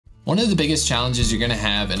One of the biggest challenges you're going to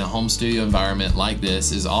have in a home studio environment like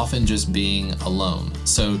this is often just being alone.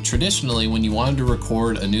 So traditionally, when you wanted to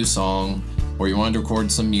record a new song or you wanted to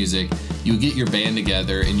record some music, you would get your band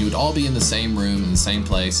together and you would all be in the same room in the same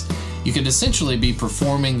place. You could essentially be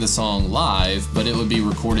performing the song live, but it would be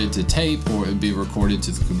recorded to tape or it would be recorded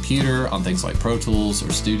to the computer on things like Pro Tools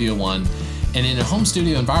or Studio One. And in a home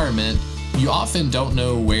studio environment, you often don't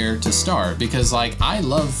know where to start because, like, I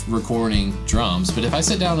love recording drums, but if I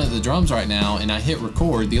sit down at the drums right now and I hit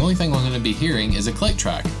record, the only thing I'm going to be hearing is a click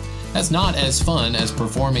track. That's not as fun as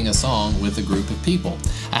performing a song with a group of people.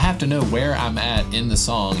 I have to know where I'm at in the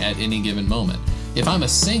song at any given moment. If I'm a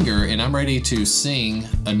singer and I'm ready to sing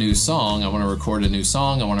a new song, I want to record a new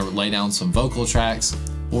song, I want to lay down some vocal tracks.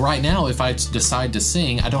 Well, right now, if I decide to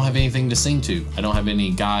sing, I don't have anything to sing to. I don't have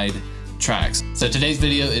any guide tracks. So today's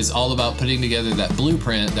video is all about putting together that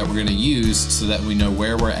blueprint that we're going to use so that we know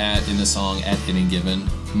where we're at in the song at any given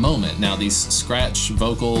moment. Now, these scratch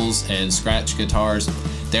vocals and scratch guitars,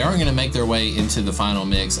 they aren't going to make their way into the final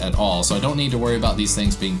mix at all. So I don't need to worry about these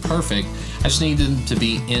things being perfect. I just need them to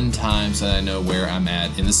be in time so that I know where I'm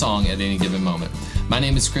at in the song at any given moment. My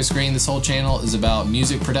name is Chris Green. This whole channel is about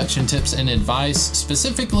music production tips and advice.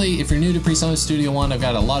 Specifically, if you're new to PreSonus Studio One, I've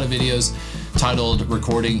got a lot of videos titled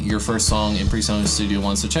Recording Your First Song in PreSonus Studio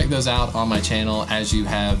One. So check those out on my channel as you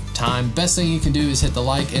have time. Best thing you can do is hit the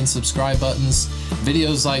like and subscribe buttons.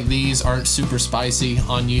 Videos like these aren't super spicy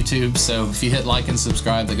on YouTube, so if you hit like and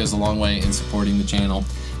subscribe, that goes a long way in supporting the channel.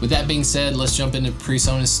 With that being said, let's jump into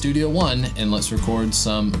PreSonus Studio One and let's record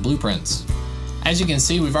some blueprints. As you can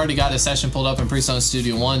see, we've already got a session pulled up in PreSonus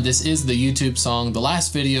Studio One. This is the YouTube song. The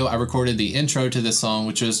last video, I recorded the intro to this song,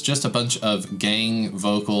 which was just a bunch of gang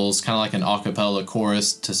vocals, kind of like an a cappella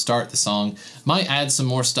chorus to start the song. Might add some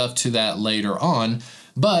more stuff to that later on,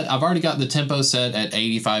 but I've already got the tempo set at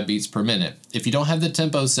 85 beats per minute. If you don't have the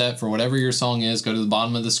tempo set for whatever your song is, go to the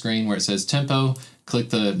bottom of the screen where it says tempo, click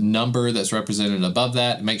the number that's represented above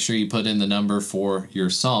that, and make sure you put in the number for your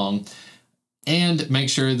song. And make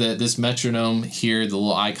sure that this metronome here, the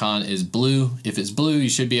little icon, is blue. If it's blue, you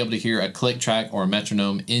should be able to hear a click track or a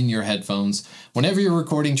metronome in your headphones. Whenever you're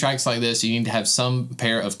recording tracks like this, you need to have some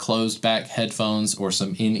pair of closed back headphones or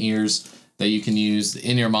some in-ears that you can use. The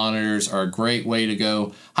in-ear monitors are a great way to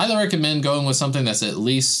go. Highly recommend going with something that's at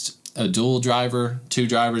least a dual driver, 2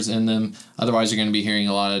 drivers in them. Otherwise, you're going to be hearing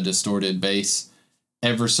a lot of distorted bass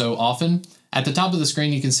ever so often. At the top of the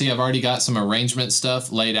screen, you can see I've already got some arrangement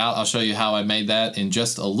stuff laid out. I'll show you how I made that in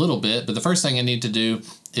just a little bit, but the first thing I need to do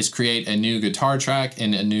is create a new guitar track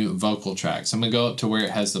and a new vocal track. So I'm gonna go up to where it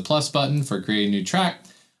has the plus button for create a new track.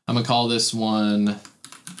 I'm gonna call this one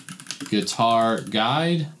Guitar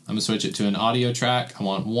Guide. I'm gonna switch it to an audio track. I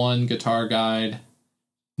want one guitar guide,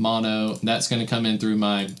 mono. That's gonna come in through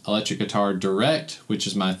my electric guitar direct, which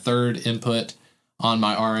is my third input on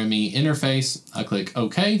my RME interface. I click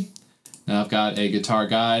OK. Now I've got a guitar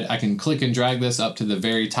guide. I can click and drag this up to the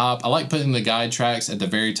very top. I like putting the guide tracks at the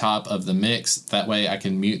very top of the mix. That way I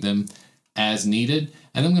can mute them as needed.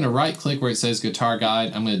 And I'm going to right click where it says guitar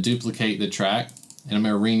guide. I'm going to duplicate the track and I'm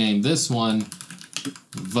going to rename this one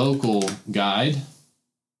Vocal Guide.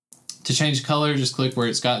 To change color, just click where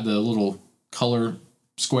it's got the little color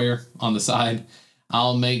square on the side.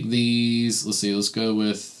 I'll make these, let's see, let's go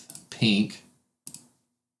with pink.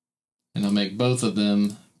 And I'll make both of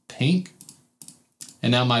them pink.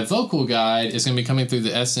 And now my vocal guide is going to be coming through the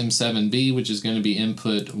SM7B, which is going to be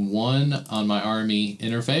input 1 on my RME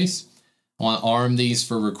interface. I want to arm these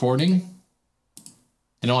for recording.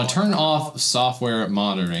 And I want to turn off software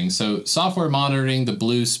monitoring. So software monitoring, the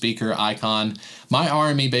blue speaker icon, my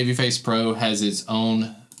RME Babyface Pro has its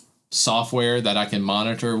own software that I can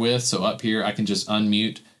monitor with. So up here, I can just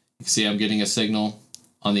unmute. You can see I'm getting a signal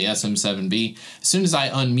on the SM7B. As soon as I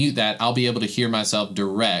unmute that, I'll be able to hear myself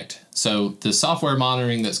direct. So the software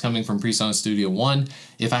monitoring that's coming from PreSonus Studio One,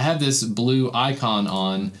 if I have this blue icon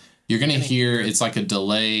on, you're gonna hear it's like a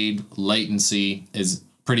delayed latency is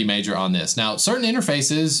pretty major on this. Now, certain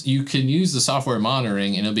interfaces, you can use the software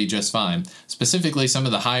monitoring and it'll be just fine. Specifically, some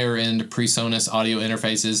of the higher end PreSonus audio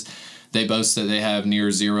interfaces, they boast that they have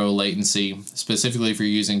near zero latency, specifically if you're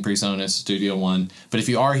using PreSonus Studio One. But if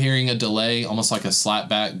you are hearing a delay, almost like a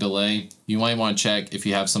slapback delay, you might want to check if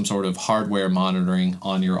you have some sort of hardware monitoring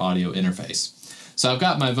on your audio interface. So I've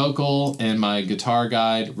got my vocal and my guitar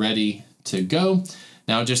guide ready to go.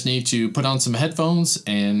 Now I just need to put on some headphones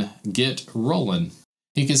and get rolling.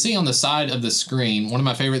 You can see on the side of the screen, one of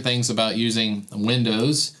my favorite things about using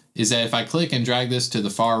Windows is that if I click and drag this to the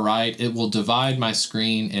far right, it will divide my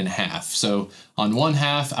screen in half. So on one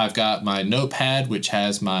half, I've got my notepad, which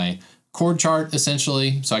has my chord chart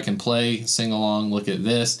essentially, so I can play, sing along, look at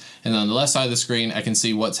this, and on the left side of the screen I can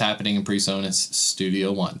see what's happening in PreSonus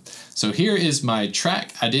Studio One. So here is my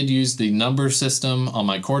track. I did use the number system on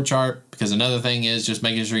my chord chart because another thing is just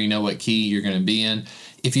making sure you know what key you're going to be in.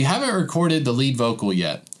 If you haven't recorded the lead vocal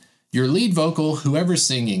yet, your lead vocal, whoever's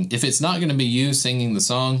singing, if it's not going to be you singing the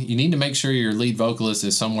song, you need to make sure your lead vocalist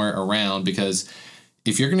is somewhere around, because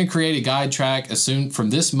if you're going to create a guide track, assume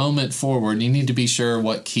from this moment forward, you need to be sure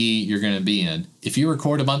what key you're going to be in. If you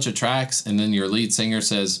record a bunch of tracks and then your lead singer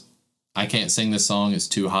says, I can't sing this song, it's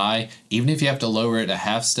too high, even if you have to lower it a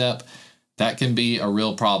half step, that can be a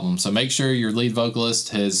real problem. So make sure your lead vocalist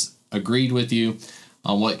has agreed with you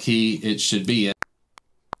on what key it should be in.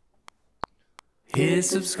 Hit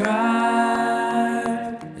subscribe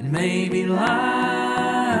and maybe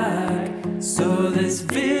like, so this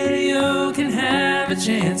video can have a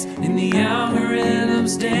chance in the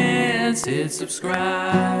algorithm's dance. Hit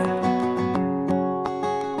subscribe.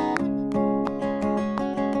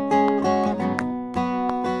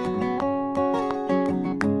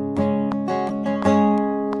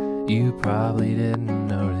 You probably didn't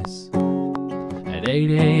notice at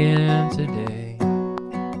 8 a.m. today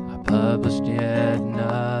I published yet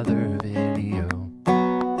another video.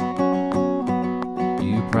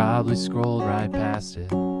 You probably scrolled right past it,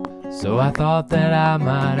 so I thought that I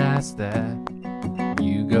might ask that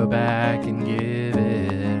you go back and give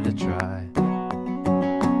it a try.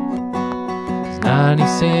 'Cause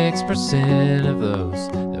 96% of those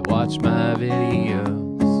that watch my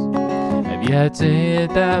videos have yet to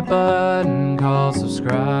hit that button called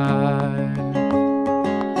subscribe.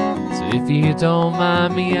 So if you don't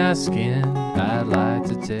mind me asking, I'd like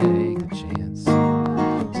to take a chance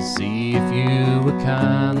to see if you would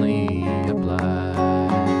kindly oblige.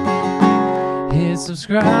 Hit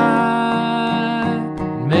subscribe,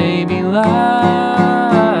 and maybe like,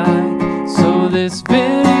 so this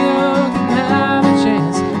video can have a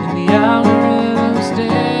chance in the algorithm's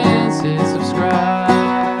dance. Hit subscribe.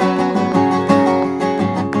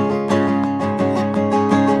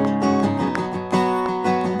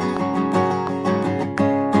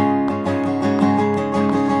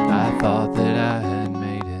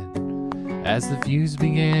 As the views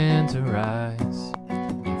began to rise,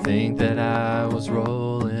 you think that I was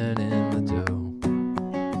rolling in the dough.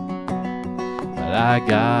 But I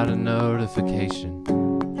got a notification,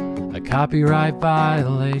 a copyright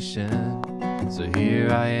violation. So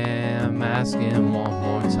here I am asking one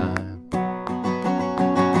more time.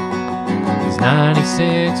 'Cause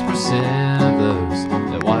 96% of those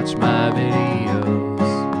that watch my videos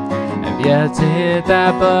have yet to hit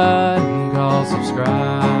that button called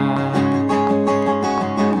subscribe.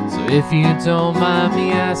 If you don't mind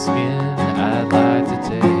me asking, I'd like to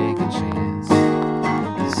take a chance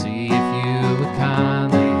to see if you would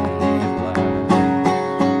kindly oblige.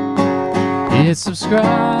 Hit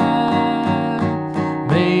subscribe,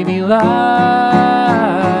 maybe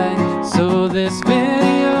like, so this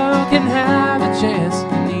video can have a chance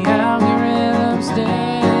in the algorithm's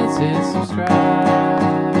dance. Hit subscribe.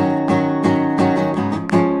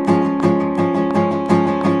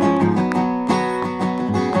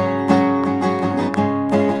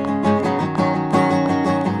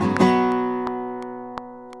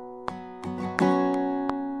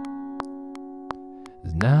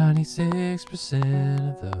 There's 96%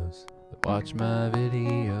 of those that watch my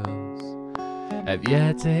videos have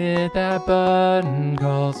yet to hit that button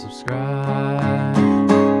called subscribe.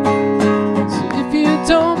 So if you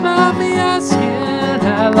don't mind me asking,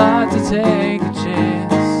 I'd like to take a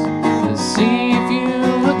chance to see if you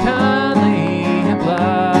would kindly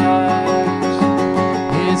oblige.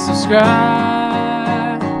 Hit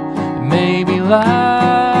subscribe, and maybe like,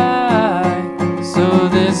 so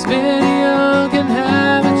this video can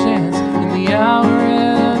have a chance in the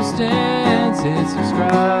algorithm's dance. Hit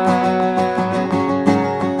subscribe.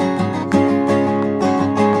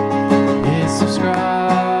 Hit subscribe.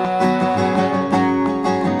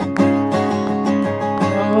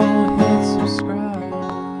 Oh, hit subscribe.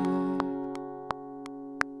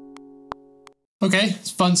 Okay,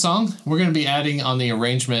 it's a fun song. We're going to be adding on the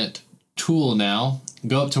arrangement tool now.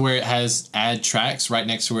 Go up to where it has add tracks. Right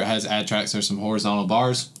next to where it has add tracks, there's some horizontal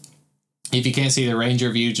bars. If you can't see the arranger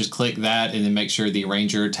view, just click that and then make sure the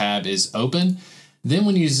arranger tab is open. Then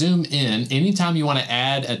when you zoom in, anytime you want to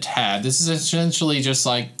add a tab, this is essentially just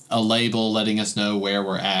like a label letting us know where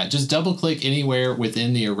we're at. Just double click anywhere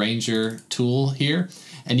within the arranger tool here.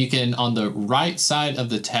 And you can, on the right side of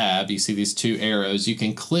the tab, you see these two arrows, you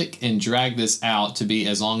can click and drag this out to be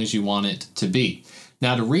as long as you want it to be.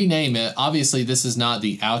 Now to rename it, obviously this is not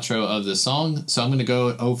the outro of the song, so I'm going to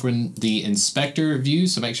go over in the inspector view.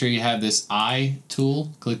 So make sure you have this I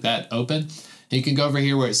tool, click that open. And you can go over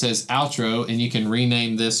here where it says outro and you can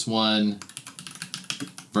rename this one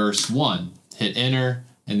verse 1. Hit enter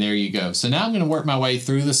and there you go. So now I'm going to work my way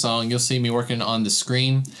through the song. You'll see me working on the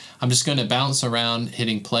screen. I'm just going to bounce around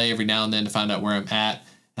hitting play every now and then to find out where I'm at.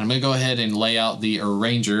 And I'm going to go ahead and lay out the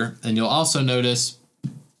arranger. And you'll also notice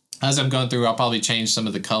as I'm going through, I'll probably change some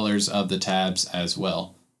of the colors of the tabs as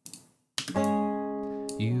well.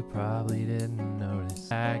 You probably didn't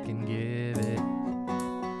notice I can give it.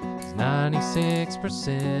 'Cause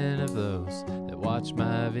 96% of those that watch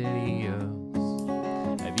my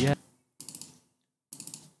videos have yet.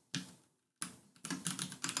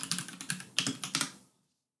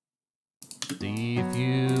 See if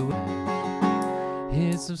you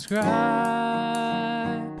hit subscribe,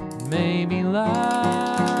 maybe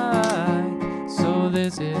like. So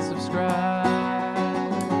this is subscribe.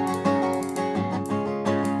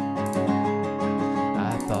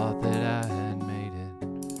 I thought that I had made it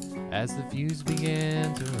as the views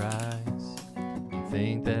began to rise. You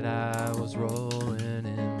think that I was rolling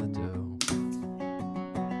in the dough,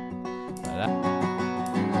 but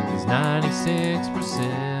 'cause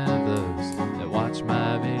 96% of those that watch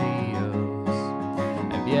my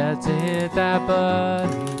videos have yet to hit that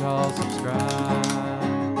button called subscribe.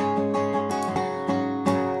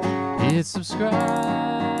 Hit subscribe,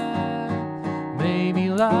 maybe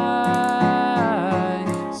like,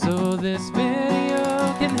 so this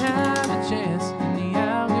video can have a chance in the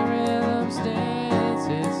algorithm stance.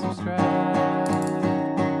 Hit subscribe.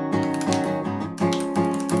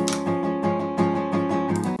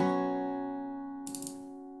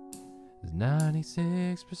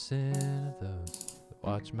 96% of those that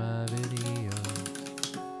watch my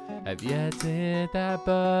videos have yet to hit that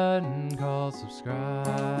button called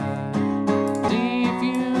subscribe. See if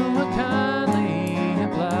you will kindly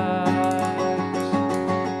oblige.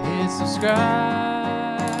 Hit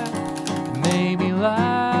subscribe, maybe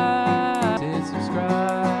like. Hit subscribe.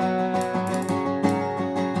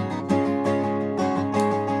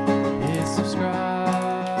 Hit subscribe.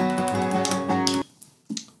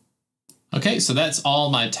 Okay, so that's all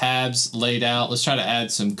my tabs laid out. Let's try to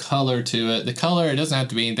add some color to it. The color, it doesn't have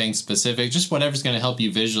to be anything specific, just whatever's going to help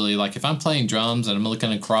you visually. Like if I'm playing drums and I'm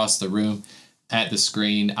looking across the room at the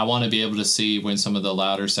screen, I want to be able to see when some of the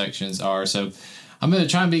louder sections are. So I'm going to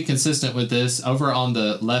try and be consistent with this. Over on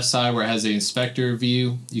the left side where it has the inspector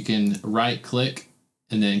view, you can right click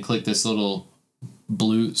and then click this little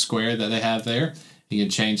blue square that they have there. You can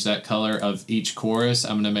change that color of each chorus.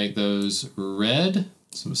 I'm going to make those red.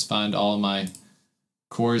 So let's find all of my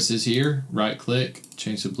choruses here. Right click,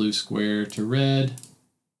 change the blue square to red.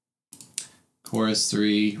 Chorus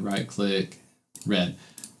 3, right click, red.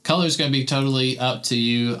 Color is going to be totally up to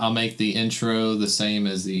you. I'll make the intro the same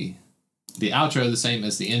as the outro the same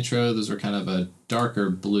as the intro. Those are kind of a darker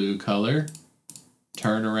blue color.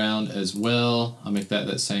 Turn around as well. I'll make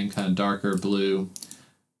that same kind of darker blue.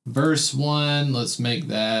 Verse 1, let's make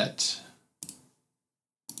that,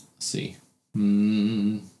 let's see.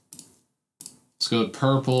 Let's go with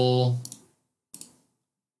purple.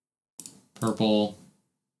 Purple.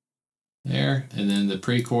 There. And then the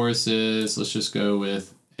pre-choruses, let's just go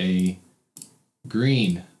with a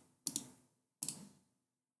green.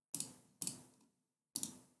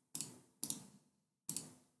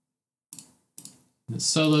 The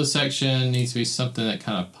solo section needs to be something that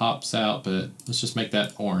kind of pops out, but let's just make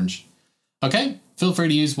that orange. Okay, feel free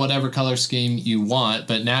to use whatever color scheme you want,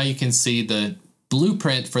 but now you can see the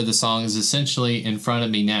blueprint for the song is essentially in front of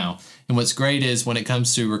me now. And what's great is when it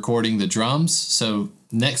comes to recording the drums, so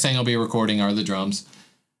next thing I'll be recording are the drums.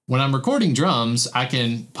 When I'm recording drums, I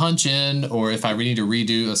can punch in, or if I need to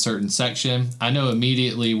redo a certain section, I know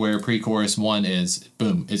immediately where pre-chorus 1 is.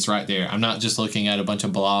 Boom, it's right there. I'm not just looking at a bunch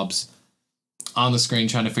of blobs on the screen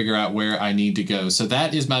trying to figure out where I need to go. So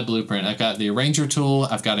that is my blueprint. I've got the arranger tool,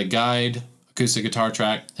 I've got a guide acoustic guitar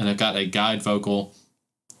track, and I've got a guide vocal.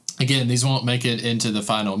 Again, these won't make it into the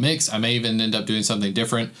final mix. I may even end up doing something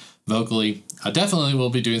different vocally. I definitely will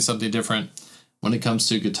be doing something different when it comes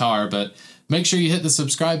to guitar, but make sure you hit the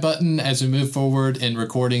subscribe button as we move forward in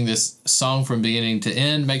recording this song from beginning to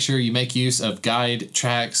end. Make sure you make use of guide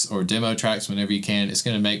tracks or demo tracks whenever you can. It's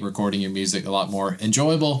going to make recording your music a lot more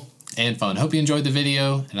enjoyable and fun. Hope you enjoyed the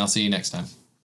video, and I'll see you next time.